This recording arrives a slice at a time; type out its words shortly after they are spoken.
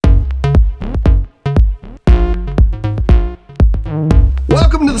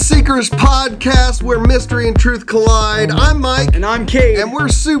Seekers podcast where mystery and truth collide. I'm Mike. And I'm Kate. And we're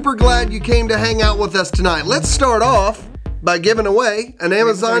super glad you came to hang out with us tonight. Let's start off by giving away an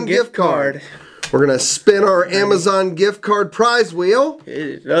Amazon gift card. We're going to spin our Amazon gift card prize wheel.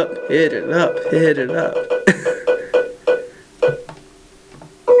 Hit it up, hit it up, hit it up.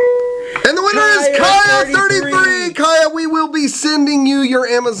 And the winner is Kaya33. Kaya, we will be sending you your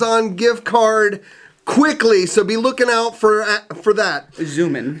Amazon gift card quickly, so be looking out for that.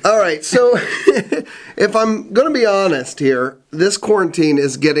 Zoom in. All right, so if I'm going to be honest here, this quarantine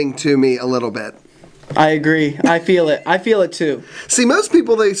is getting to me a little bit. I agree. I feel it. I feel it too. See, most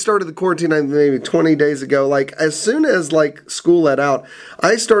people, they started the quarantine maybe 20 days ago. Like, as soon as, like, school let out,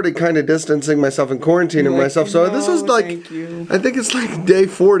 I started kind of distancing myself and quarantining myself. So this was, like, I think it's, like, day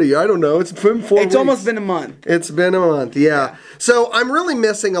 40. I don't know. It's been 4 weeks. It's almost been a month. It's been a month, yeah. So I'm really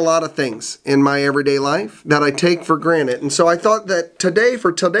missing a lot of things in my everyday life that I take for granted. And so I thought that today,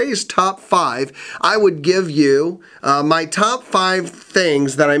 for today's top 5, I would give you my top 5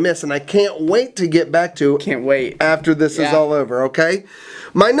 things that I miss. And I can't wait to get back to. Can't wait. After this is all over, okay?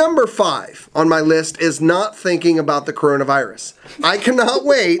 My number 5 on my list is not thinking about the coronavirus. I cannot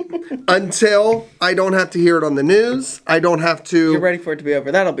wait until I don't have to hear it on the news. I don't have to... You're ready for it to be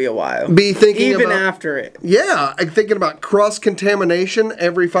over. That'll be a while. Be thinking Even about... after it. Yeah, I'm thinking about cross-contamination.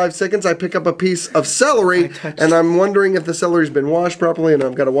 Every 5 seconds I pick up a piece of celery, and I'm wondering if the celery's been washed properly, and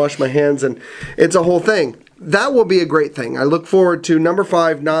I've got to wash my hands, and it's a whole thing. That will be a great thing. I look forward to number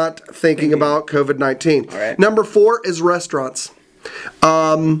 5, not thinking about COVID-19. All right. Number 4 is restaurants.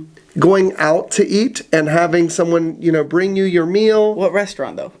 Going out to eat and having someone, bring you your meal. What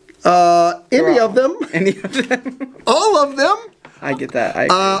restaurant, though? Any of them. Any of them? All of them. I get that.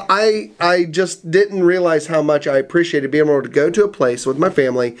 I just didn't realize how much I appreciated being able to go to a place with my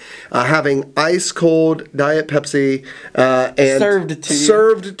family, having ice cold Diet Pepsi, and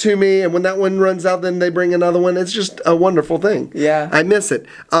served to me. And when that one runs out, then they bring another one. It's just a wonderful thing. Yeah, I miss it.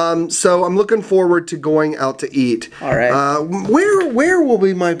 So I'm looking forward to going out to eat. All right. Where will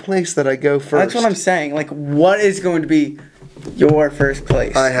be my place that I go first? That's what I'm saying. Like, what is going to be your first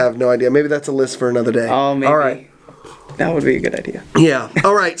place? I have no idea. Maybe that's a list for another day. Oh, maybe. All right. That would be a good idea. Yeah.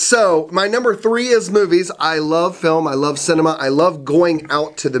 All right. So my number 3 is movies. I love film. I love cinema. I love going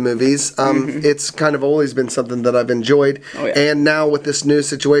out to the movies. It's kind of always been something that I've enjoyed. Oh, yeah. And now with this new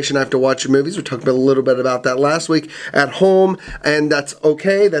situation, I have to watch movies. We talked a little bit about that last week at home, and that's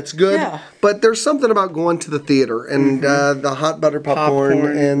okay. That's good. Yeah. But there's something about going to the theater and the hot butter popcorn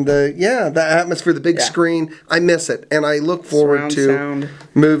and the atmosphere, the big screen. I miss it, and I look forward to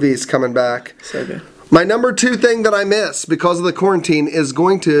movies coming back. So good. My number 2 thing that I miss because of the quarantine is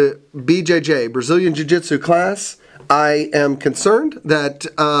going to BJJ, Brazilian Jiu-Jitsu class. I am concerned that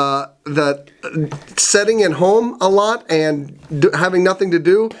sitting at home a lot and having nothing to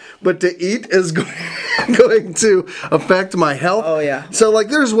do but to eat is going to affect my health. Oh, yeah. So,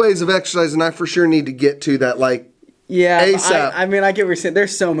 there's ways of exercising. I for sure need to get to that, Yeah, ASAP. I get what you're saying.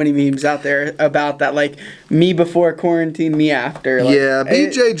 There's so many memes out there about that, like me before quarantine, me after.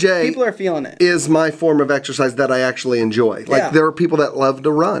 BJJ. People are feeling it. Is my form of exercise that I actually enjoy. There are people that love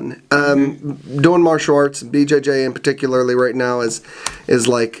to run. Doing martial arts, BJJ in particularly right now is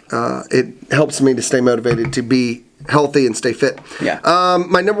it helps me to stay motivated to be healthy and stay fit. Yeah.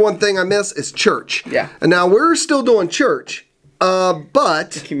 My number 1 thing I miss is church. Yeah. And now we're still doing church.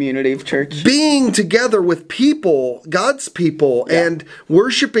 But the community of church, being together with people, God's people, and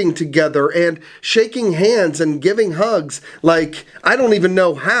worshiping together and shaking hands and giving hugs. I don't even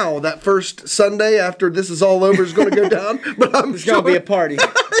know how that first Sunday after this is all over is going to go down, but it's going to be a party.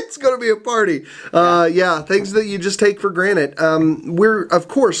 It's going to be a party. Things that you just take for granted. We're, of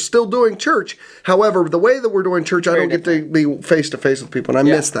course, still doing church. However, the way that we're doing church, I don't get to be face-to-face with people, and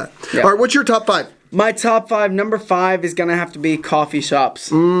I miss that. Yeah. All right, what's your top 5? My top 5, number 5 is going to have to be coffee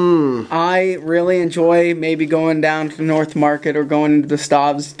shops. I really enjoy maybe going down to North Market or going into the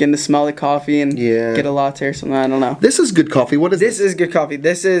Stavs, getting to smell the coffee and get a latte or something. I don't know. This is good coffee. What is this? This is good coffee.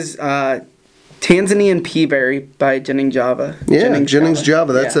 This is Tanzanian Peaberry by Jennings Java. Yeah, Jennings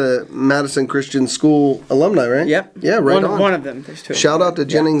Java. That's a Madison Christian School alumni, right? Yep. Yeah, right on. One of them. There's 2. Shout out to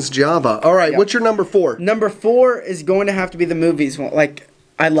Jennings Java. All right, what's your number 4? Number 4 is going to have to be the movies.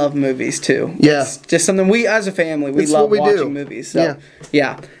 I love movies too. Yeah. It's just something we, as a family, we love watching movies. So,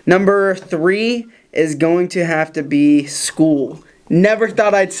 yeah. Number 3 is going to have to be school. Never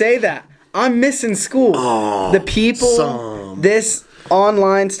thought I'd say that. I'm missing school. Oh, the people, this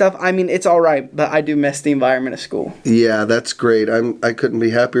online stuff, it's all right, but I do miss the environment of school. Yeah, that's great. I couldn't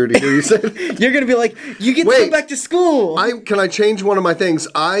be happier to hear you say that. You're going to be like, you get to go back to school. Can I change one of my things?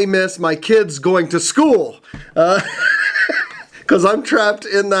 I miss my kids going to school. because I'm trapped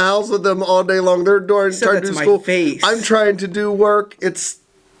in the house with them all day long. They're trying to do school. Face. I'm trying to do work. It's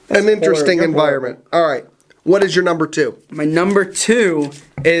an interesting environment. All right. What is your number 2? My number 2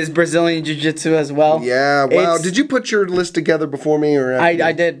 is Brazilian Jiu-Jitsu as well. Yeah, wow. Did you put your list together before me or after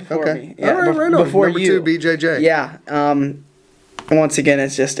I did before me. Yeah, all right, right on. Before number you. 2, BJJ. Yeah. Once again,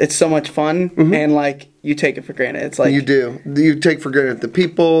 it's so much fun, and like you take it for granted. It's like you do. You take for granted the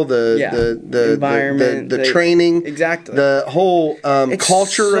people, the environment, the training, exactly, the whole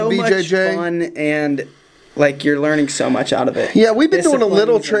culture of BJJ. So much fun, and like you're learning so much out of it. Yeah, we've been doing a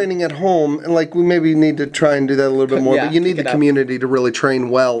little training at home, and like we maybe need to try and do that a little bit more. But you need the community to really train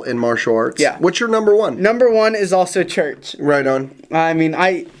well in martial arts. Yeah. What's your number 1? Number 1 is also church. Right on. I mean,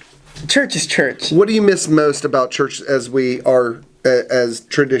 church is church. What do you miss most about church as we are? As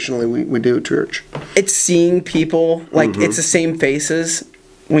traditionally we do church? It's seeing people, like it's the same faces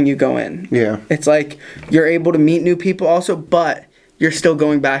when you go in. Yeah. It's like you're able to meet new people also, but you're still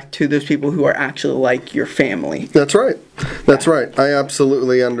going back to those people who are actually like your family. That's right. That's right. I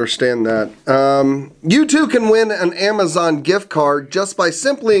absolutely understand that. You too can win an Amazon gift card just by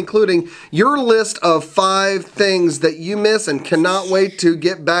simply including your list of 5 things that you miss and cannot wait to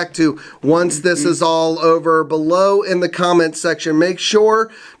get back to once this is all over. Below in the comment section, make sure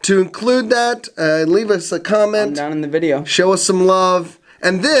to include that. Leave us a comment. Down in the video. Show us some love.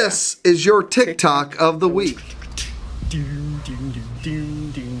 And this is your TikTok of the week.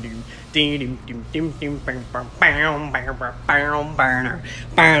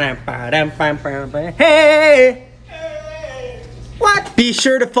 Hey! What? Be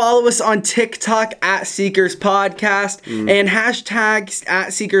sure to follow us on TikTok at Seekers Podcast and hashtags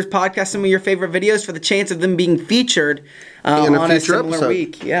at Seekers Podcast some of your favorite videos for the chance of them being featured in on a a future similar episode.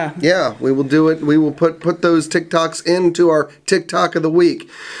 week. Yeah. Yeah, we will do it. We will put those TikToks into our TikTok of the week.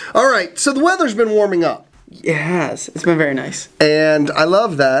 All right, so the weather's been warming up. It has. It's been very nice. And I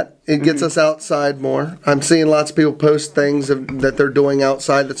love that. It gets us outside more. I'm seeing lots of people post things that they're doing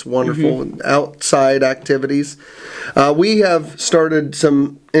outside. That's wonderful. Outside activities. We have started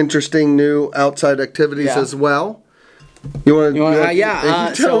some interesting new outside activities as well. You want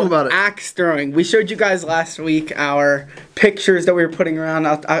to tell them about it. Axe throwing. We showed you guys last week our pictures that we were putting around.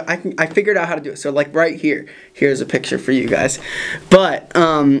 I figured out how to do it. So like right here, here's a picture for you guys. But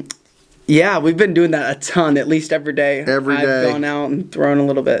yeah, we've been doing that a ton, at least every day. I've gone out and thrown a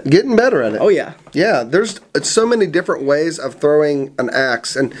little bit. Getting better at it. Oh, yeah. Yeah, there's so many different ways of throwing an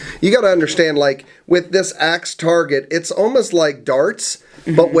axe. And you got to understand, like, with this axe target, it's almost like darts,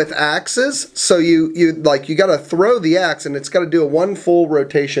 but with axes. So you got to throw the axe, and it's got to do a one full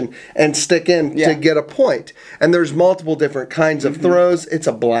rotation and stick in to get a point. And there's multiple different kinds of throws. It's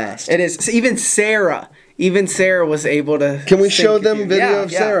a blast. It is. So even Sarah was able to. Can we show them video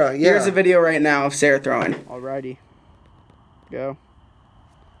of Sarah? Yeah. Here's a video right now of Sarah throwing. Alrighty. Go.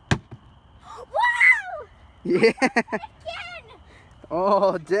 Wow! Yeah. Again!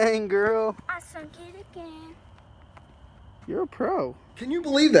 Oh, dang, girl. I sunk it again. You're a pro. Can you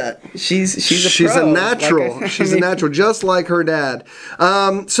believe that? She's a She's pro. a natural. She's a natural, just like her dad.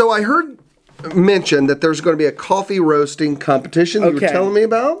 So I heard mention that there's going to be a coffee roasting competition you were telling me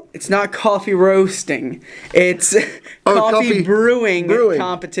about? It's not coffee roasting. It's coffee brewing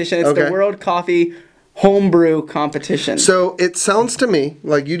competition. It's the World Coffee Homebrew Competition. So it sounds to me,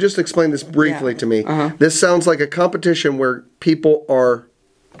 like you just explained this briefly to me, this sounds like a competition where people are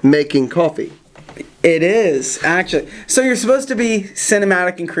making coffee. It is, actually. So you're supposed to be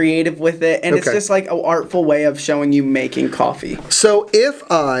cinematic and creative with it, and it's just like an artful way of showing you making coffee. So if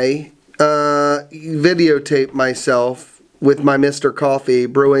I videotape myself with my Mr. Coffee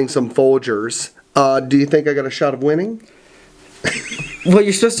brewing some Folgers, do you think I got a shot of winning? Well,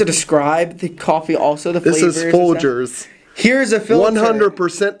 you're supposed to describe the coffee also, the flavors. This is Folgers. Here's a filter.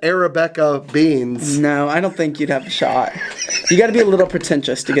 100% Arabica beans. No, I don't think you'd have a shot. You got to be a little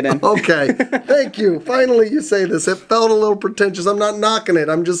pretentious to get in. Okay, thank you. Finally you say this. It felt a little pretentious. I'm not knocking it.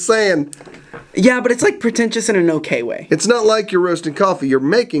 I'm just saying. Yeah, but it's like pretentious in an okay way. It's not like you're roasting coffee. You're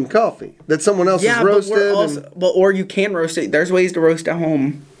making coffee that someone else has roasted. Or you can roast it. There's ways to roast at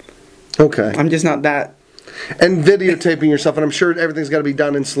home. Okay. I'm just not that. And videotaping yourself, and I'm sure everything's got to be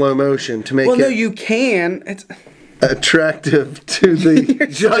done in slow motion to make it. Well, no, you can. It's attractive to the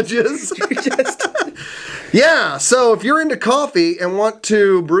judges. Yeah, so if you're into coffee and want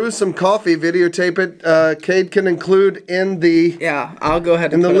to brew some coffee, videotape it. Cade can include in the I'll go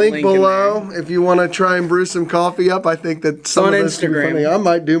ahead and put the link below if you want to try and brew some coffee up. I think that some on of this Instagram. Funny. I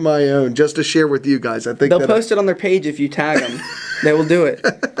might do my own just to share with you guys. I think they'll post it on their page if you tag them. They will do it.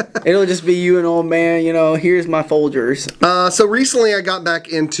 It'll just be you and old man. Here's my Folgers. So recently I got back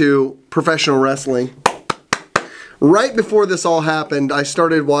into professional wrestling. right before this all happened, I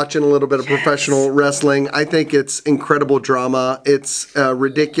started watching a little bit of professional wrestling. I think it's incredible drama. It's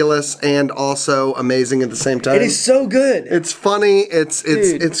ridiculous and also amazing at the same time. It is so good. It's funny.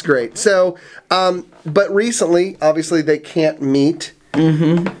 It's great. So, but recently, obviously, they can't meet.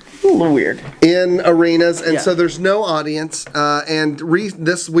 Mm-hmm. A little weird. In arenas, and so there's no audience. And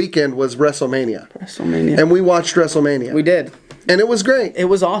this weekend was WrestleMania. And we watched WrestleMania. We did. And it was great. It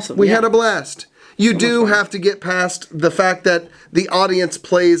was awesome. We had a blast. You do have to get past the fact that the audience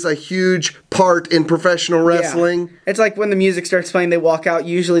plays a huge part in professional wrestling. Yeah. It's like when the music starts playing, they walk out.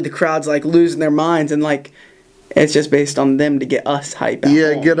 Usually the crowd's like losing their minds, and like it's just based on them to get us hype at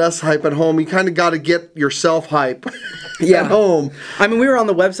home. Get us hype at home. You kind of got to get yourself hype at home. I mean, we were on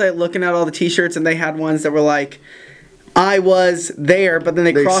the website looking at all the T-shirts, and they had ones that were like, I was there, but then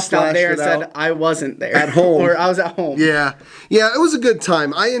they crossed out there and said I wasn't there. At home. Or I was at home. Yeah, it was a good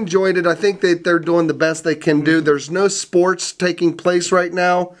time. I enjoyed it. I think that they're doing the best they can do. There's no sports taking place right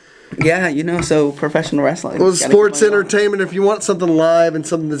now. Yeah, so professional wrestling. Well, sports entertainment, if you want something live and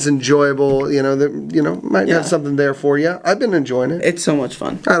something that's enjoyable, might have something there for you. I've been enjoying it. It's so much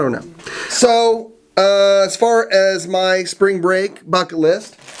fun. I don't know. So, as far as my spring break bucket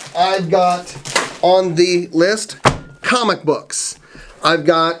list, I've got on the list comic books. I've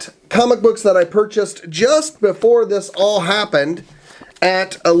got comic books that I purchased just before this all happened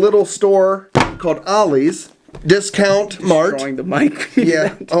at a little store called Ollie's. Discount Mart. Destroying the mic.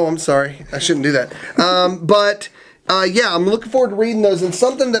 Yeah. Oh, I'm sorry. I shouldn't do that. I'm looking forward to reading those. And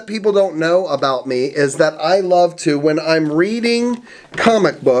something that people don't know about me is that I love to, when I'm reading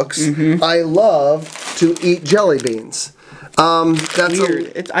comic books, I love to eat jelly beans. That's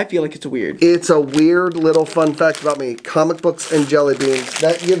weird. I feel like it's weird. It's a weird little fun fact about me. Comic books and jelly beans.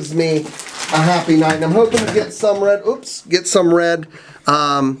 That gives me a happy night. And I'm hoping to get some red.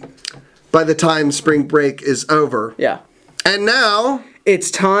 By the time spring break is over. Yeah. And now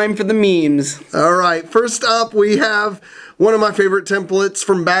it's time for the memes. All right. First up, we have one of my favorite templates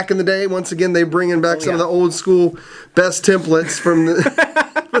from back in the day. Once again, they bringing back some of the old school best templates from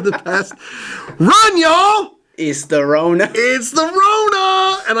the past. Run, y'all! It's the Rona. It's the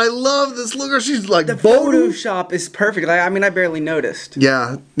Rona! And I love this look. She's like, the Photoshop is perfect. I barely noticed.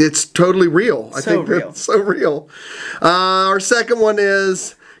 Yeah, it's totally real. I think real. It's so real. Our second one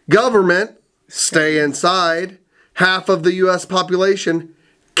is government, stay inside. Half of the U.S. population,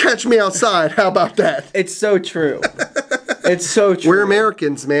 catch me outside. How about that? It's so true. It's so true. We're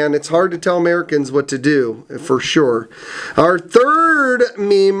Americans, man. It's hard to tell Americans what to do, for sure. Our third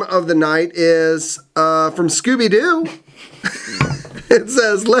meme of the night is from Scooby-Doo. It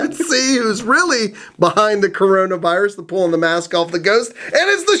says, let's see who's really behind the coronavirus, the pulling the mask off the ghost, and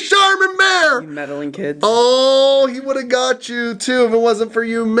it's the Charmin Bear! You meddling kids. Oh, he would have got you, too, if it wasn't for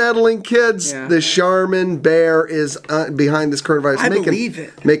you meddling kids. Yeah. The Charmin Bear is behind this coronavirus. I believe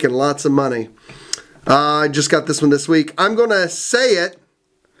it. Making lots of money. I just got this one this week. I'm going to say it.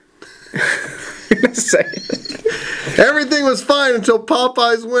 Say it. Everything was fine until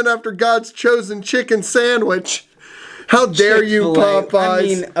Popeyes went after God's chosen chicken sandwich. How dare you, Popeyes? I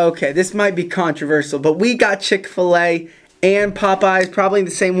mean, okay, this might be controversial, but we got Chick-fil-A and Popeyes probably in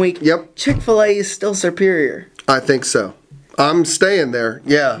the same week. Yep. Chick-fil-A is still superior. I think so. I'm staying there.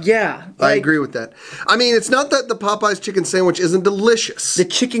 Yeah. Yeah. I agree with that. I mean, it's not that the Popeyes chicken sandwich isn't delicious. The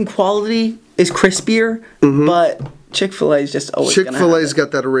chicken quality is crispier, but Chick-fil-A is just always Chick-fil-A's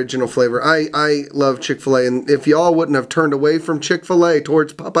got that original flavor. I love Chick-fil-A, and if y'all wouldn't have turned away from Chick-fil-A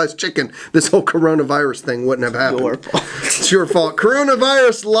towards Popeye's chicken, this whole coronavirus thing wouldn't have happened. Your fault. It's your fault.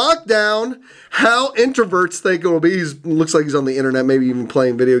 Coronavirus lockdown. How introverts think it will be. Looks like he's on the internet, maybe even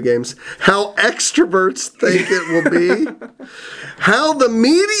playing video games. How extroverts think it will be. How the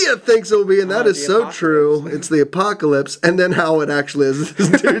media thinks it will be, and that is so true. It's the apocalypse. And then how it actually is. This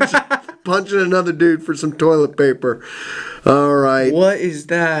dude's punching another dude for some toilet paper. All right. What is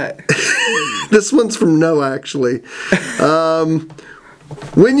that? This one's from Noah, actually.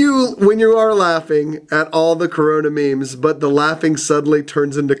 When you are laughing at all the corona memes, but the laughing suddenly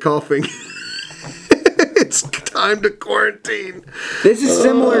turns into coughing. It's time to quarantine. This is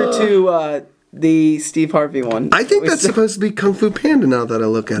similar to the Steve Harvey one. I think that's supposed to be Kung Fu Panda now that I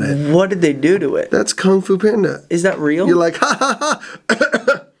look at it. What did they do to it? That's Kung Fu Panda. Is that real? You're like, ha ha ha.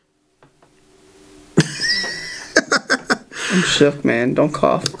 I'm shook, man. Don't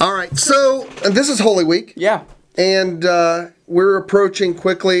cough. All right, so this is Holy Week. Yeah. And we're approaching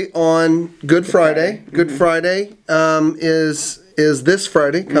quickly on Good Friday. Good Friday is this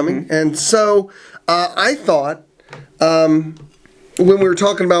Friday coming. And so I thought when we were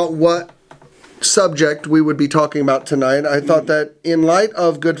talking about what subject we would be talking about tonight. I thought that in light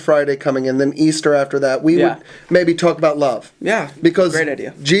of Good Friday coming in, then Easter after that, we would maybe talk about love. Yeah, because great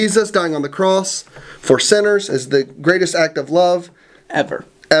idea. Jesus dying on the cross for sinners is the greatest act of love ever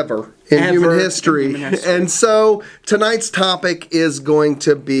in human history. And so tonight's topic is going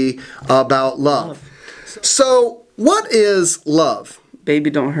to be about love. So what is love? Baby,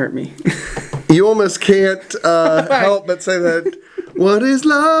 don't hurt me. You almost can't help but say that. What is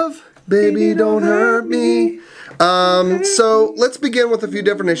love? Baby, don't hurt me. So let's begin with a few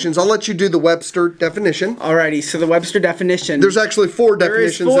definitions. I'll let you do the Webster definition. Alrighty, so the Webster definition. There's actually four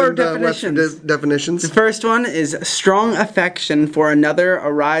definitions. There is four in, definitions. Webster definitions. The first one is strong affection for another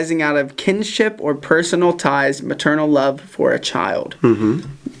arising out of kinship or personal ties, maternal love for a child. Mm-hmm.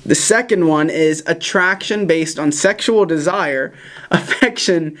 The second one is attraction based on sexual desire,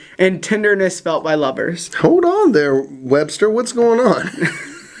 affection, and tenderness felt by lovers. Hold on there, Webster. What's going on?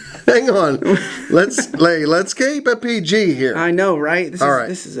 Hang on. Let's keep a PG here. I know, right?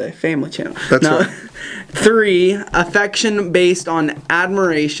 This is a family channel. That's right. 3, affection based on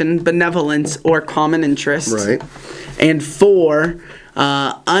admiration, benevolence, or common interest. Right. And 4,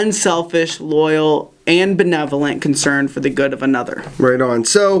 unselfish, loyal, and benevolent concern for the good of another. Right on.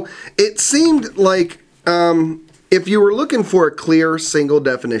 So it seemed like if you were looking for a clear single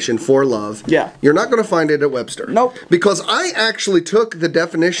definition for love, you're not going to find it at Webster. Nope. Because I actually took the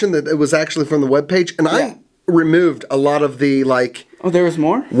definition that it was actually from the webpage, and I removed a lot of the Oh, there was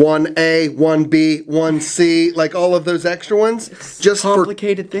more? 1A, 1B, 1C, like all of those extra ones. It's just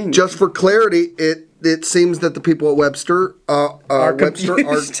complicated things. Just for clarity, it seems that the people at Webster are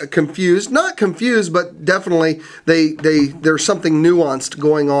confused. Not confused, but definitely there's something nuanced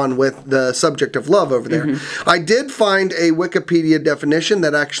going on with the subject of love over there. Mm-hmm. I did find a Wikipedia definition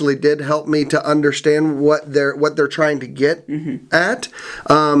that actually did help me to understand what they're trying to get at.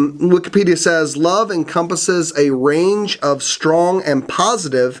 Wikipedia says love encompasses a range of strong and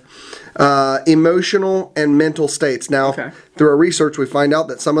positive emotional and mental states. Now, through our research, we find out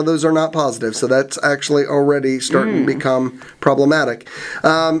that some of those are not positive, so that's actually already starting to become problematic.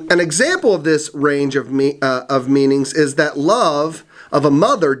 An example of this range of meanings is that love of a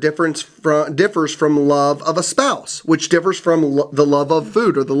mother differs from love of a spouse, which differs from the love of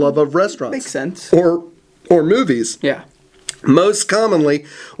food or the love of restaurants. Makes sense. Or movies. Yeah. Most commonly,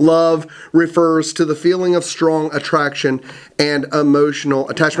 love refers to the feeling of strong attraction and emotional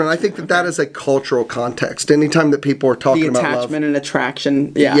attachment. I think that is a cultural context. Anytime that people are talking about love. The attachment and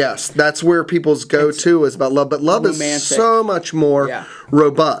attraction, yeah. Yes, that's where people's go-to is about love. But love is so much more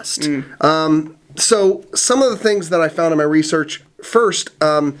robust. So some of the things that I found in my research, first,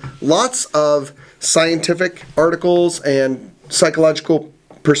 lots of scientific articles and psychological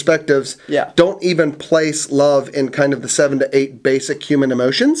perspectives don't even place love in kind of the 7 to 8 basic human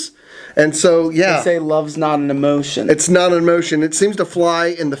emotions. And so, they say love's not an emotion. It's not an emotion. It seems to fly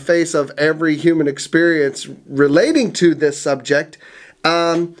in the face of every human experience relating to this subject.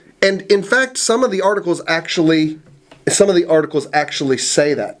 And in fact, some of the articles actually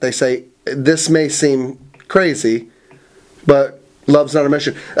say that. They say, this may seem crazy, but love's not an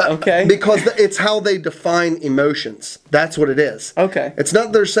emotion. Because it's how they define emotions. That's what it is. Okay. It's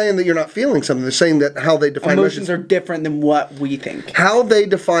not they're saying that you're not feeling something. They're saying that how they define emotions are different than what we think. How they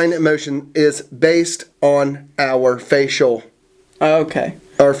define emotion is based on our facial.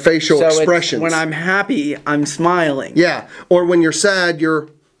 Our facial expressions. When I'm happy, I'm smiling. Yeah. Or when you're sad,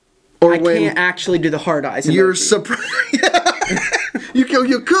 I can't actually do the hard eyes emoji. You're surprised. You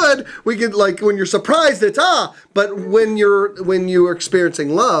could. We could, like, when you're surprised, it's but when you're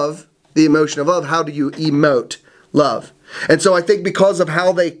experiencing love, the emotion of love, how do you emote love? And so I think because of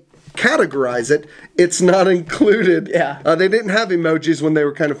how they categorize it, it's not included. They didn't have emojis when they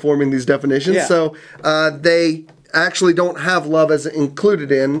were kind of forming these definitions, so they actually don't have love as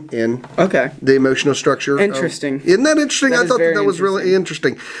included in the emotional structure. Interesting. Isn't that interesting? I thought that was really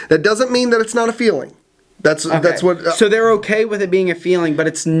interesting. That doesn't mean that it's not a feeling. That's what. So they're okay with it being a feeling, but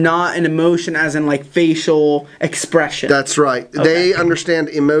it's not an emotion, as in like facial expression. That's right. Okay. They understand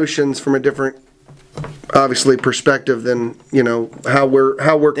emotions from a different, obviously, perspective than how we're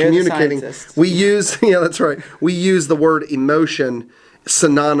communicating. We use that's right. We use the word emotion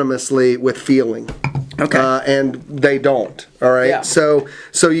synonymously with feeling. And they don't. All right. Yeah. So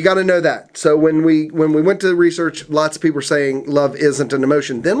you got to know that. So when we went to research, lots of people were saying love isn't an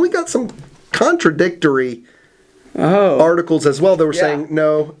emotion. Then we got some contradictory articles as well. They were saying,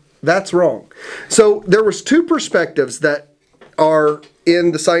 no, that's wrong. So there was two perspectives that are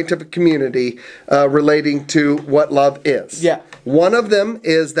in the scientific community relating to what love is. Yeah. One of them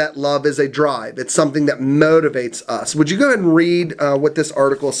is that love is a drive. It's something that motivates us. Would you go ahead and read what this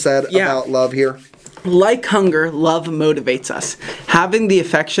article said about love here? Like hunger, love motivates us. Having the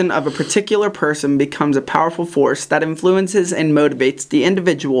affection of a particular person becomes a powerful force that influences and motivates the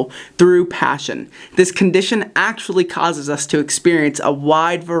individual through passion. This condition actually causes us to experience a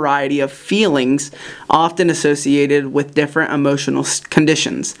wide variety of feelings, often associated with different emotional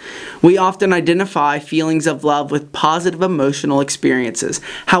conditions. We often identify feelings of love with positive emotional experiences.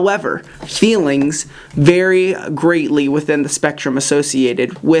 However, feelings vary greatly within the spectrum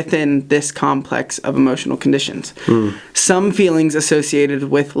associated within this complex of emotional conditions. Some feelings associated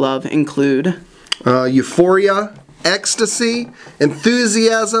with love include euphoria, ecstasy,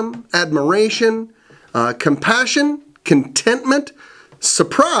 enthusiasm, admiration, compassion, contentment,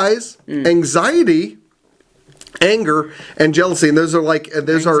 surprise, anxiety, anger, and jealousy. And those are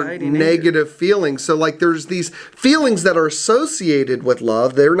Anxiety and negative feelings. So there's these feelings that are associated with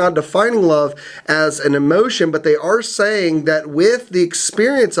love. They're not defining love as an emotion, but they are saying that with the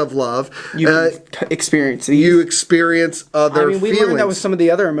experience of love, you experience these. You experience other feelings. We learned that with some of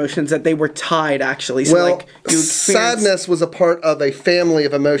the other emotions that they were tied actually. So sadness was a part of a family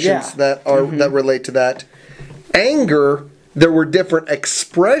of emotions that are that relate to that. Anger, there were different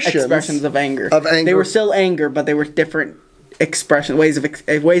expressions of anger. Of anger. They were still anger, but they were different expression ways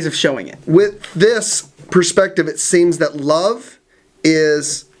of showing it. With this perspective, it seems that love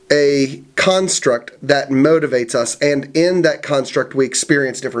is a construct that motivates us, and in that construct, we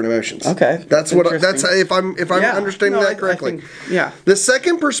experience different emotions. Okay, that's if I'm understanding that correctly. The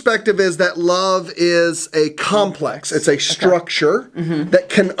second perspective is that love is a complex. It's a structure that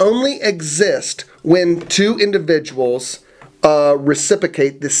can only exist when two individuals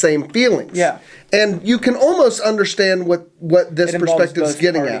reciprocate the same feelings. Yeah. And you can almost understand what this perspective is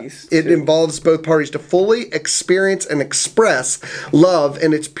getting at. It involves both parties to fully experience and express love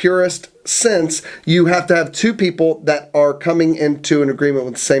in its purest sense. You have to have two people that are coming into an agreement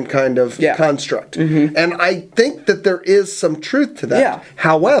with the same kind of construct. And I think that there is some truth to that. Yeah.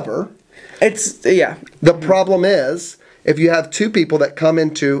 However, the problem is if you have two people that come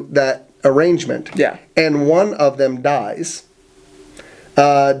into that arrangement and one of them dies,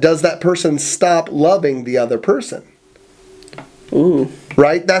 does that person stop loving the other person? Ooh.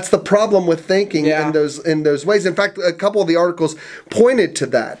 Right? That's the problem with thinking in those ways. In fact, a couple of the articles pointed to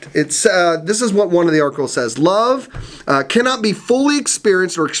that. It's this is what one of the articles says. Love cannot be fully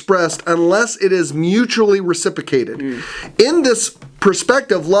experienced or expressed unless it is mutually reciprocated. In this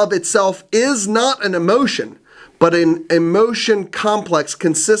perspective, love itself is not an emotion, but an emotion complex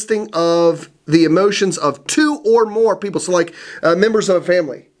consisting of the emotions of two or more people. So members of a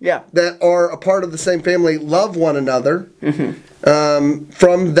family that are a part of the same family love one another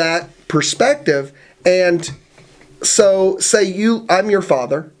from that perspective. And so say I'm your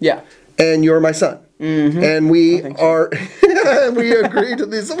father and you're my son. And we are, we agree to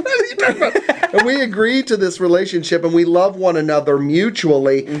this. What are you talking about? And we agree to this relationship, and we love one another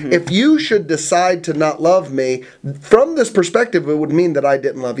mutually. If you should decide to not love me, from this perspective, it would mean that I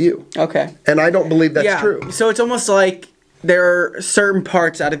didn't love you. Okay. And I don't believe that's true. So it's almost like there are certain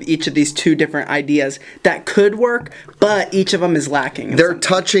parts out of each of these two different ideas that could work, but each of them is lacking. They're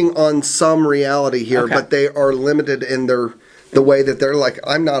touching on some reality here, but they are limited in the way that they're like,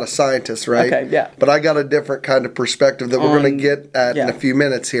 I'm not a scientist, right? Okay, yeah. But I got a different kind of perspective that we're going to get at in a few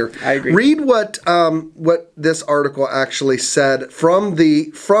minutes here. I agree. Read what this article actually said from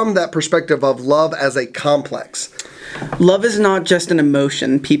that perspective of love as a complex. Love is not just an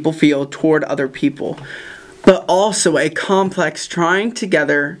emotion people feel toward other people, but also a complex tying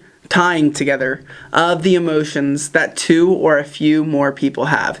together of the emotions that two or a few more people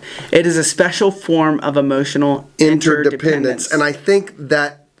have. It is a special form of emotional interdependence. And I think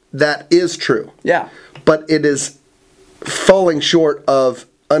that is true. Yeah. But it is falling short of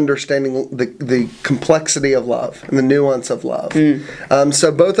understanding the complexity of love and the nuance of love.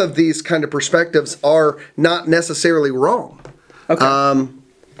 So both of these kind of perspectives are not necessarily wrong. Okay.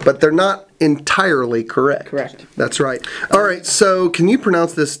 But they're not entirely correct. Correct. That's right. All right, so can you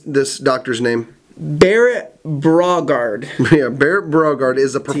pronounce this doctor's name? Berit Brogaard. Yeah, Berit Brogaard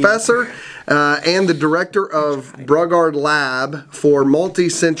is a professor and the director of Brogaard Lab for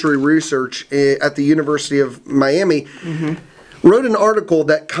Multi-Sensory Research at the University of Miami. Wrote an article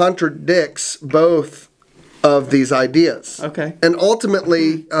that contradicts both of these ideas. Okay. And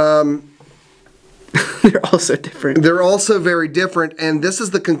ultimately, They're also different. They're also very different, and this is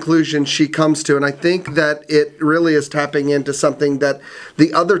the conclusion she comes to, and I think that it really is tapping into something that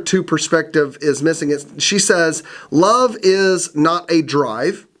the other two perspective is missing. She says, love is not a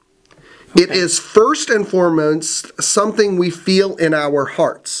drive. Okay. It is first and foremost something we feel in our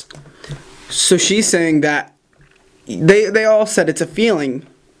hearts. So she's saying that they all said it's a feeling,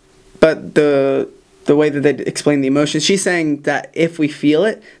 but the way that they explain the emotion, she's saying that if we feel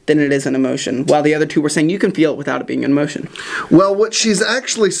it, then it is an emotion, while the other two were saying you can feel it without it being an emotion. Well, what she's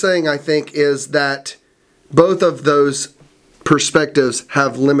actually saying, I think, is that both of those perspectives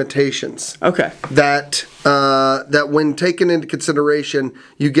have limitations. Okay. That when taken into consideration,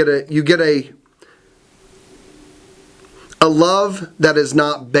 you get a love that is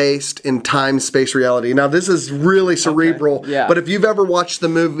not based in time, space, reality. Now, this is really cerebral, okay. Yeah. But if you've ever watched the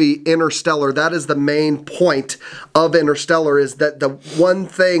movie Interstellar, that is the main point of Interstellar, is that the one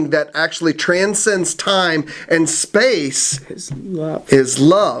thing that actually transcends time and space is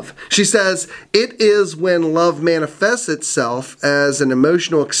love. She says, it is when love manifests itself as an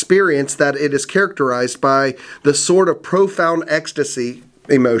emotional experience that it is characterized by the sort of profound ecstasy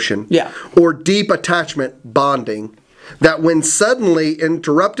emotion, or deep attachment bonding, that when suddenly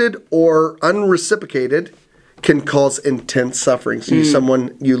interrupted or unreciprocated can cause intense suffering. So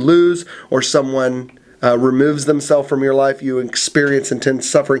someone you lose, or someone removes themselves from your life, you experience intense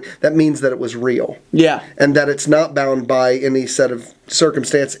suffering. That means that it was real. Yeah. And that it's not bound by any set of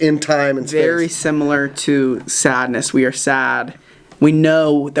circumstance in time and space. Very similar to sadness. We are sad. We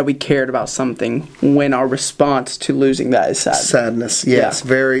know that we cared about something when our response to losing that is sadness. Sadness, yes. Yeah.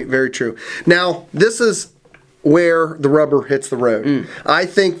 Very, very true. Now, this is where the rubber hits the road. I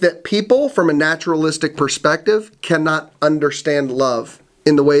think that people from a naturalistic perspective cannot understand love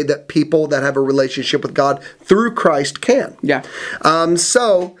in the way that people that have a relationship with God through Christ can. Yeah.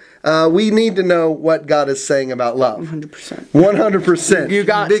 So we need to know what God is saying about love. 100%. 100%. You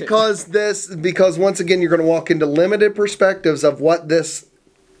got because once again, you're going to walk into limited perspectives of what this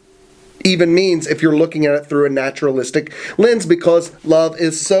even means if you're looking at it through a naturalistic lens, because love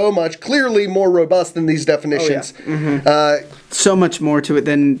is so much clearly more robust than these definitions. Oh, yeah. So much more to it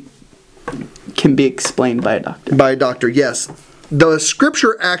than can be explained by a doctor. By a doctor, yes. The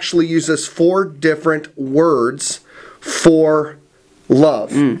scripture actually uses 4 different words for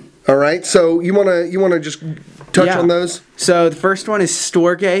love. All right, so you wanna just touch on those? So the first one is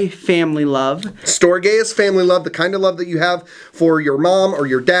storge, family love. Storge is family love, the kind of love that you have for your mom or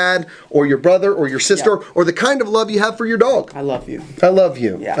your dad or your brother or your sister, or the kind of love you have for your dog. I love you. I love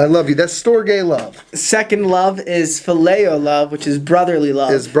you. Yeah. I love you. That's storge love. Second love is phileo love, which is brotherly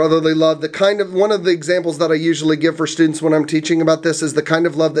love. Is brotherly love. One of the examples that I usually give for students when I'm teaching about this is the kind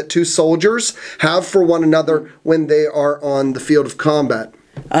of love that 2 soldiers have for one another when they are on the field of combat.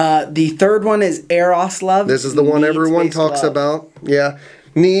 The third one is eros love. This is the one everyone talks about. Yeah.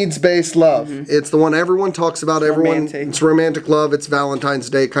 Needs-based love. It's the one everyone talks about. It's romantic love. It's Valentine's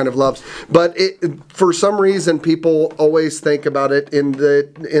Day kind of love. But for some reason, people always think about it in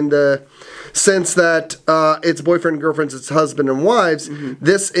the sense that it's boyfriend and girlfriends, it's husband and wives.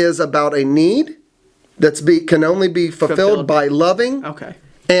 This is about a need that's can only be fulfilled by loving. Okay.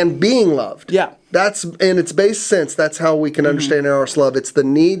 And being loved. Yeah. That's in its base sense. That's how we can understand eros love. It's the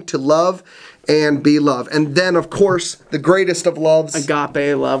need to love and be loved. And then, of course, the greatest of loves,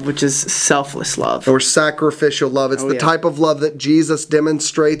 agape love, which is selfless love. Or sacrificial love. It's the type of love that Jesus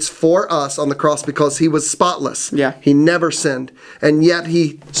demonstrates for us on the cross because he was spotless. Yeah. He never sinned. And yet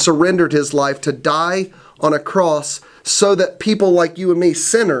he surrendered his life to die on a cross so that people like you and me,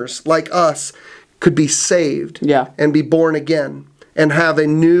 sinners like us, could be saved and be born again and have a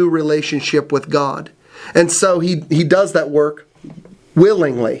new relationship with God. And so he does that work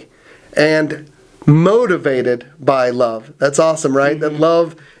willingly and motivated by love. That's awesome, right? That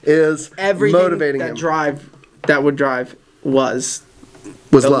love is motivating him. That would drive was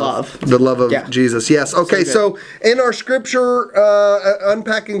love. The love of Jesus. Yes. Okay, so in our scripture,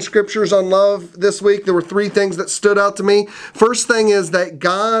 unpacking scriptures on love this week, there were 3 things that stood out to me. First thing is that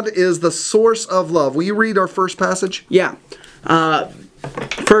God is the source of love. Will you read our first passage? Yeah. 1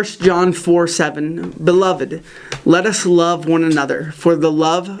 John 4:7. Beloved, let us love one another, for the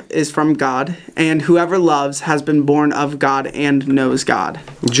love is from God, and whoever loves has been born of God and knows God.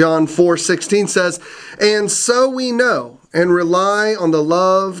 John 4:16 says, and so we know and rely on the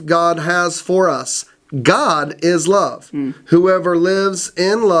love God has for us. God is love. Whoever lives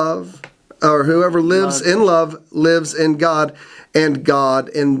in love or whoever lives in love lives in God, and God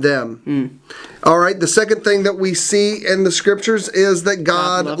in them. All right, the second thing that we see in the scriptures is that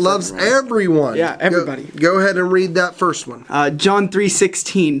God loves everyone. Yeah, everybody. Go ahead and read that first one. John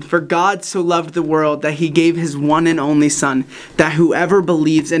 3:16, for God so loved the world that he gave his one and only Son, that whoever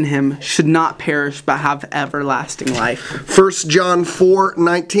believes in him should not perish but have everlasting life. 1 John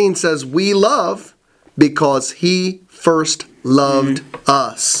 4:19 says, we love because he first loved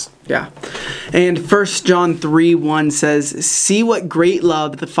us. Yeah. And 1 John 3:1 says, see what great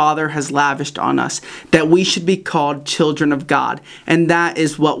love the Father has lavished on us, that we should be called children of God. And that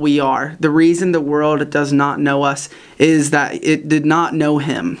is what we are. The reason the world does not know us is that it did not know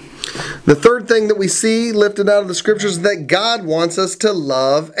him. The third thing that we see lifted out of the scriptures is that God wants us to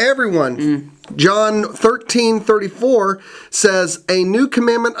love everyone. John 13:34 says, a new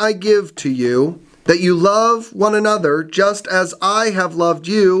commandment I give to you, that you love one another just as I have loved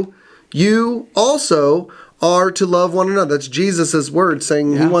you. You also are to love one another. That's Jesus' word,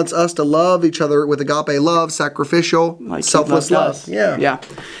 saying he wants us to love each other with agape love, sacrificial, like selfless love. Yeah.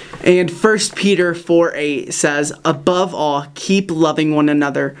 And 1 Peter 4:8 says, above all, keep loving one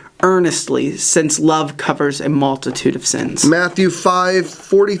another earnestly, since love covers a multitude of sins. Matthew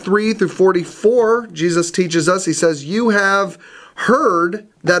 5:43 through 44, Jesus teaches us, he says, you have heard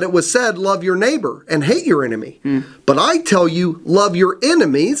that it was said, love your neighbor and hate your enemy. But I tell you, love your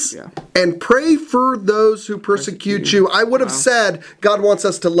enemies and pray for those who persecute you. I would have said God wants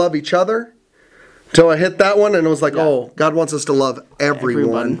us to love each other till I hit that one, and it was like, oh, God wants us to love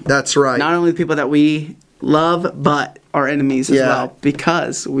everyone. That's right. Not only the people that we love, but our enemies as well,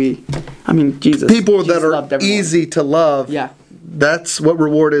 because Jesus. People Jesus that are easy to love. Yeah. That's what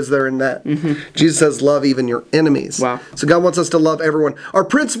reward is there in that. Jesus says, love even your enemies. Wow. So God wants us to love everyone. Our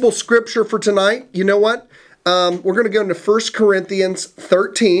principal scripture for tonight, you know what? We're going to go into 1 Corinthians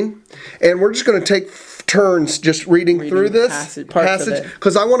 13, and we're just going to take turns just reading through this passage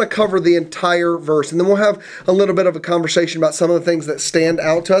because I want to cover the entire verse, and then we'll have a little bit of a conversation about some of the things that stand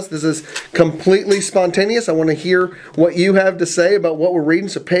out to us. This is completely spontaneous. I want to hear what you have to say about what we're reading,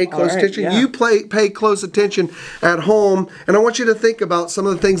 so pay close attention. You pay close attention at home, and I want you to think about some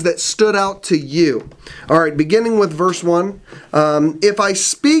of the things that stood out to you. All right, beginning with verse 1. If I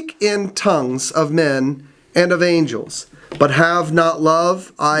speak in tongues of men and of angels, but have not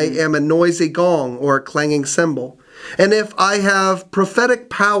love, I am a noisy gong or a clanging cymbal. And if I have prophetic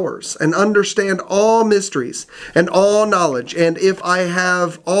powers and understand all mysteries and all knowledge, and if I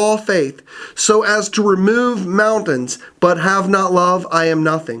have all faith so as to remove mountains, but have not love, I am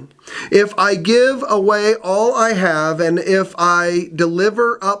nothing. If I give away all I have, and if I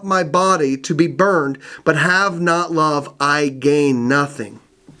deliver up my body to be burned, but have not love, I gain nothing.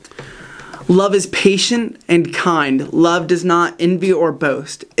 Love is patient and kind. Love does not envy or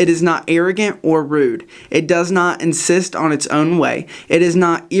boast. It is not arrogant or rude. It does not insist on its own way. It is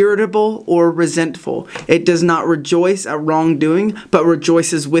not irritable or resentful. It does not rejoice at wrongdoing, but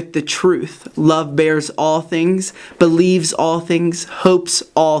rejoices with the truth. Love bears all things, believes all things, hopes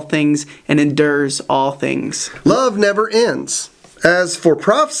all things, and endures all things. Love never ends. As for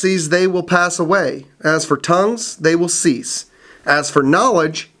prophecies, they will pass away. As for tongues, they will cease. As for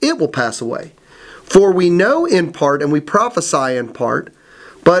knowledge, it will pass away. For we know in part and we prophesy in part,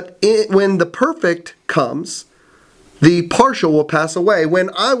 but when the perfect comes, the partial will pass away. When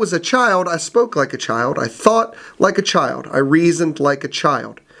I was a child, I spoke like a child. I thought like a child. I reasoned like a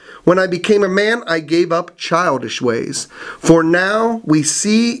child. When I became a man, I gave up childish ways. For now we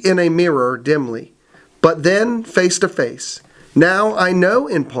see in a mirror dimly, but then face to face. Now I know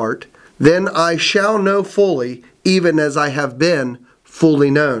in part, then I shall know fully, even as I have been fully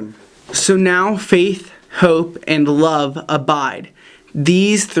known. So now faith, hope, and love abide.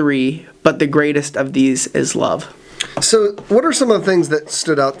 These three, but the greatest of these is love. So what are some of the things that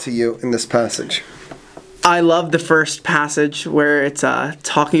stood out to you in this passage? I love the first passage where it's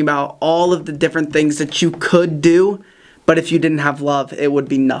talking about all of the different things that you could do, but if you didn't have love, it would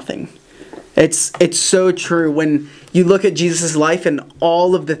be nothing. It's so true. When you look at Jesus' life and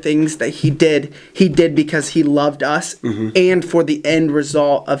all of the things that he did because he loved us, and for the end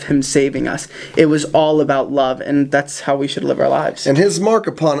result of him saving us. It was all about love, and that's how we should live our lives. And his mark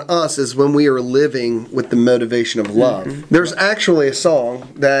upon us is when we are living with the motivation of love. There's actually a song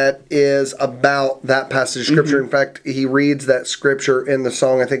that is about that passage of scripture. In fact, he reads that scripture in the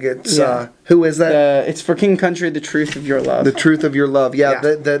song. I think it's, who is that? It's For King Country, The Truth of Your Love. The Truth of Your Love. Yeah.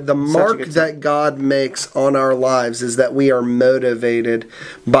 The mark that God makes on our lives is that we are motivated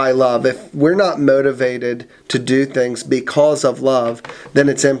by love. If we're not motivated to do things because of love, then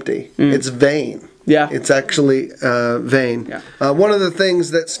it's empty. It's vain. Yeah. It's actually vain. Yeah. One of the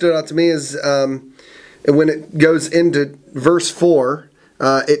things that stood out to me is when it goes into verse 4,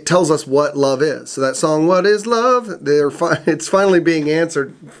 it tells us what love is. So that song, "What is Love?" It's finally being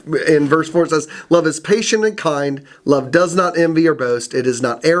answered in verse 4. It says, "Love is patient and kind. Love does not envy or boast. It is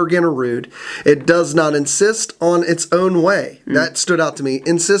not arrogant or rude. It does not insist on its own way." That stood out to me.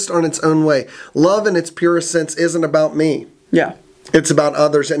 Insist on its own way. Love in its purest sense isn't about me. Yeah. It's about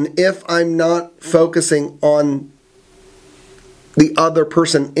others. And if I'm not focusing on the other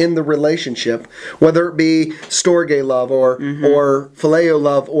person in the relationship, whether it be storge love or phileo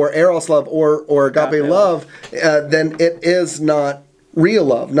love or eros love or agape love, then it is not real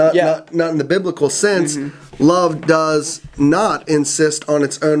love. Not in the biblical sense. Love does not insist on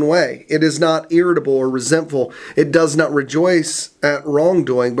its own way. It is not irritable or resentful. It does not rejoice at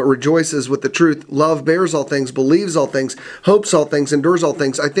wrongdoing, but rejoices with the truth. Love bears all things, believes all things, hopes all things, endures all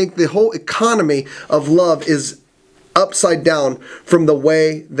things. I think the whole economy of love is upside down from the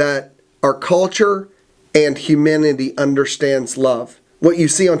way that our culture and humanity understands love. What you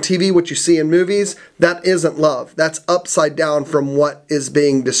see on TV, what you see in movies, that isn't love. That's upside down from what is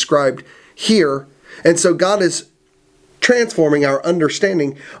being described here. And so God is transforming our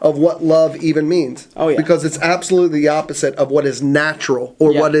understanding of what love even means. Oh, yeah. Because it's absolutely the opposite of what is natural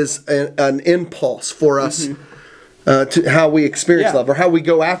or what is an impulse for us to how we experience love or how we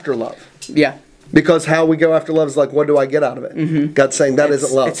go after love. Yeah. Because how we go after love is like, what do I get out of it? God's saying that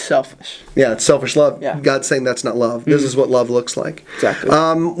isn't love. It's selfish. Yeah, it's selfish love. Yeah. God's saying that's not love. This is what love looks like. Exactly.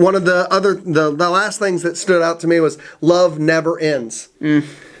 One of the last things that stood out to me was love never ends.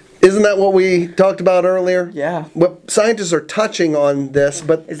 Isn't that what we talked about earlier? Yeah. What scientists are touching on this,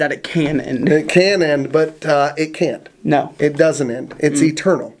 but Is that it can end. it can end, but it can't. No. It doesn't end. It's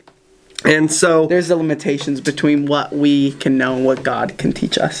eternal. And so There's the limitations between what we can know and what God can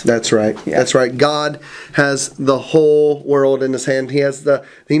teach us. that's right. Yeah. That's right. God has the whole world in his hand. He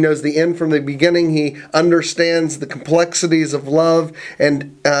knows the end from the beginning. He understands the complexities of love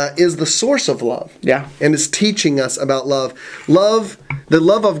and is the source of love. Yeah. And is teaching us about love. The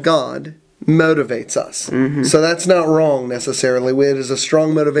love of God motivates us. So that's not wrong necessarily. It is a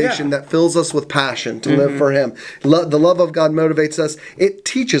strong motivation that fills us with passion to live for him. The love of God motivates us. It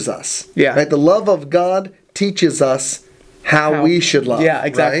teaches us. Yeah. Right? The love of God teaches us how we should love. Yeah,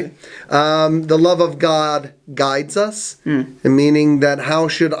 exactly. Right? The love of God guides us, meaning that how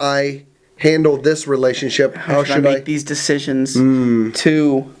should I handle this relationship? How should I make these decisions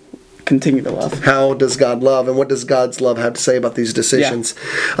to continue to love? How does God love, and what does God's love have to say about these decisions?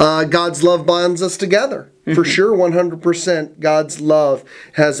 God's love bonds us together. For sure, 100%. God's love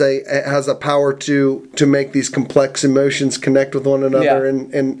has a power to make these complex emotions connect with one another,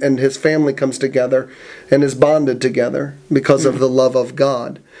 and his family comes together and is bonded together because of the love of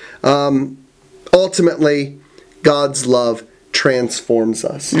God. Ultimately, God's love transforms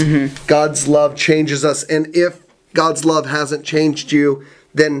us. God's love changes us, and if God's love hasn't changed you,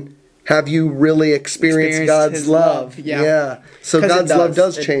 then have you really experienced God's his love? Yeah. So 'Cause it God's love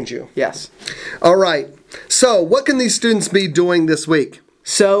does It- change you. Yes. All right. So what can these students be doing this week?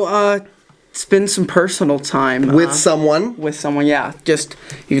 So, spend some personal time With someone? With someone, yeah. Just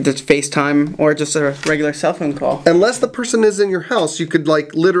you could just FaceTime or just a regular cell phone call. Unless the person is in your house, you could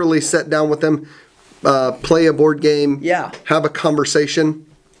like literally sit down with them, play a board game, Yeah. have a conversation,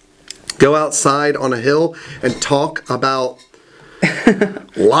 go outside on a hill and talk about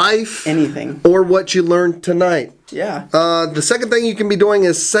life, Anything. or what you learned tonight. Yeah. The second thing you can be doing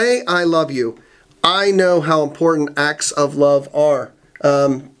is say, I love you. I know how important acts of love are.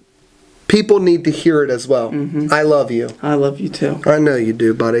 People need to hear it as well. I love you. I love you too. I know you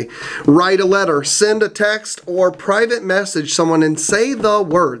do, buddy. Write a letter, send a text, or private message someone and say the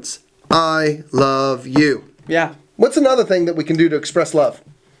words, I love you. Yeah. What's another thing that we can do to express love?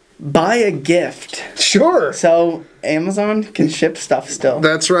 Buy a gift. Sure. So Amazon can ship stuff still.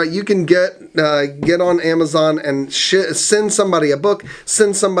 That's right. You can get on Amazon and send somebody a book,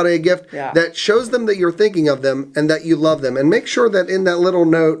 send somebody a gift that shows them that you're thinking of them and that you love them. And make sure that in that little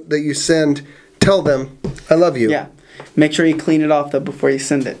note that you send, tell them, I love you. Yeah. Make sure you clean it off though before you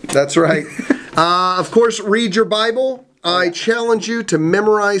send it. That's right. Of course, read your Bible. I challenge you to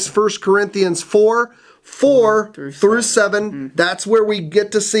memorize 1 Corinthians 4 through 7. That's where we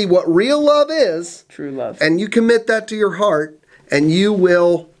get to see what real love is. True love. And you commit that to your heart, and you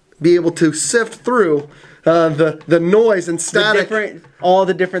will be able to sift through the noise and static, all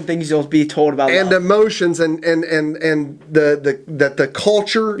the different things you'll be told about and love. emotions and that the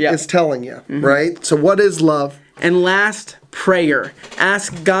culture is telling you. Right. So what is love? And last prayer.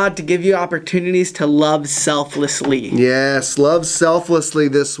 Ask God to give you opportunities to love selflessly. Yes, love selflessly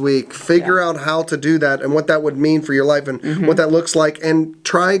this week. Figure out how to do that and what that would mean for your life and what that looks like, and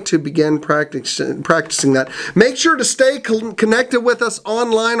try to begin practicing that. Make sure to stay connected with us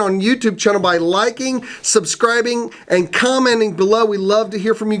online on YouTube channel by liking, subscribing, and commenting below. We love to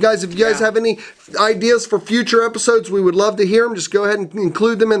hear from you guys. If you guys have any ideas for future episodes, we would love to hear them. Just go ahead and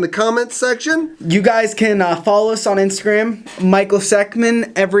include them in the comments section. You guys can follow us on Instagram, Michael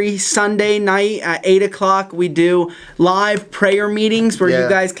Seckman. Every Sunday night at 8 o'clock, we do live prayer meetings where you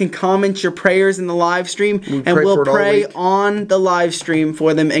guys can comment your prayers in the live stream, and we'll pray on the live stream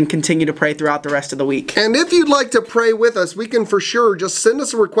for them and continue to pray throughout the rest of the week. And if you'd like to pray with us, we can for sure just send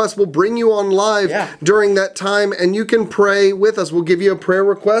us a request. We'll bring you on live during that time, and you can pray with us. We'll give you a prayer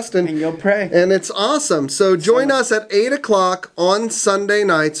request, and you'll pray. And it's awesome. So join us at 8 o'clock on Sunday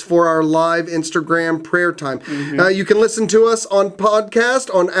nights for our live Instagram prayer time. You can listen to us on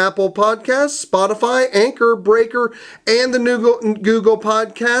podcast, on Apple Podcasts, Spotify, Anchor, Breaker, and the Google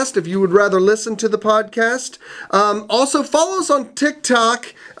Podcast if you would rather listen to the podcast. Also follow us on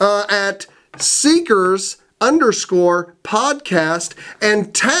TikTok at Seekers_podcast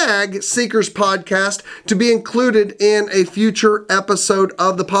and tag Seekers Podcast to be included in a future episode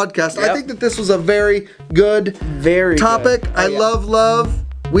of the podcast. I think that this was a very good topic. I love love.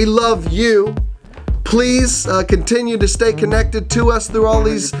 We love you. Please continue to stay connected to us through all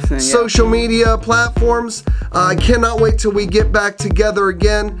these social media platforms. I cannot wait till we get back together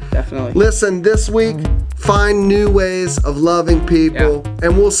again. Definitely. Listen, this week, find new ways of loving people.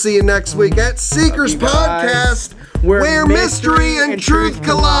 And we'll see you next week at Seekers Podcast, where mystery and truth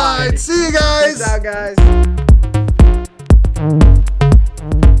collide. See you guys. Peace out, guys.